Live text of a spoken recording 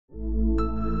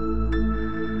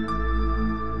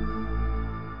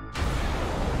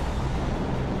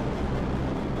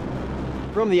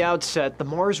From the outset, the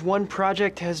Mars One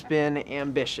project has been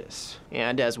ambitious.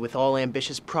 And as with all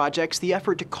ambitious projects, the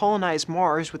effort to colonize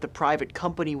Mars with a private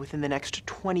company within the next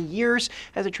 20 years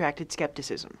has attracted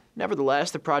skepticism.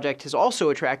 Nevertheless, the project has also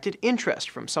attracted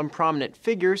interest from some prominent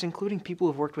figures, including people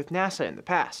who've worked with NASA in the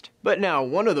past. But now,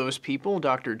 one of those people,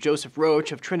 Dr. Joseph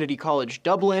Roach of Trinity College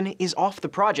Dublin, is off the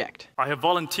project. I have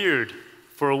volunteered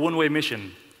for a one-way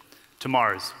mission to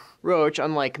Mars. Roach,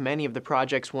 unlike many of the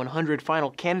project's 100 final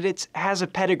candidates, has a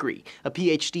pedigree, a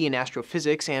PhD in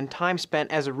astrophysics, and time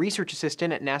spent as a research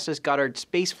assistant at NASA's Goddard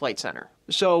Space Flight Center.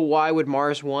 So why would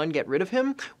Mars One get rid of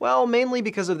him? Well, mainly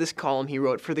because of this column he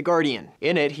wrote for The Guardian.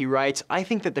 In it, he writes, "I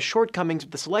think that the shortcomings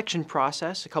of the selection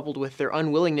process, coupled with their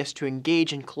unwillingness to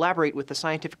engage and collaborate with the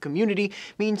scientific community,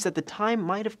 means that the time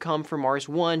might have come for Mars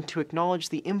One to acknowledge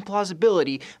the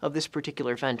implausibility of this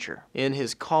particular venture." In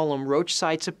his column, Roach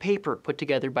cites a paper put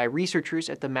together by researchers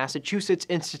at the Massachusetts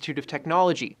Institute of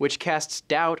Technology, which casts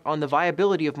doubt on the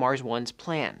viability of Mars One's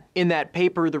plan. In that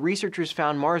paper, the researchers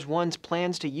found Mars One's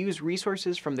plans to use resources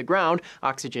from the ground,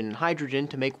 oxygen and hydrogen,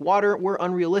 to make water were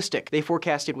unrealistic. They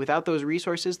forecasted without those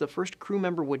resources, the first crew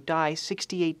member would die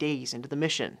 68 days into the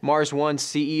mission. Mars One's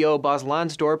CEO, Buzz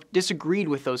Lansdorp, disagreed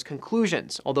with those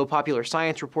conclusions, although Popular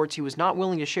Science reports he was not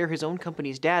willing to share his own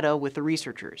company's data with the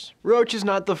researchers. Roach is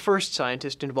not the first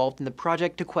scientist involved in the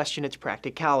project to question its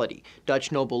practicality.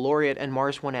 Dutch Nobel laureate and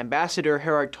Mars One ambassador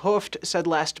Gerard Hooft said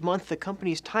last month the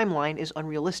company's timeline is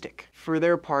unrealistic. For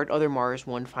their part, other Mars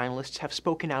One finalists have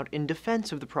spoken out in defense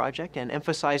of the project and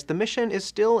emphasized the mission is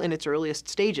still in its earliest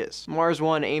stages. Mars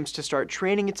One aims to start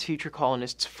training its future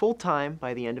colonists full-time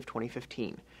by the end of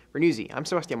 2015. For Newsy, I'm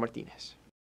Sebastián Martínez.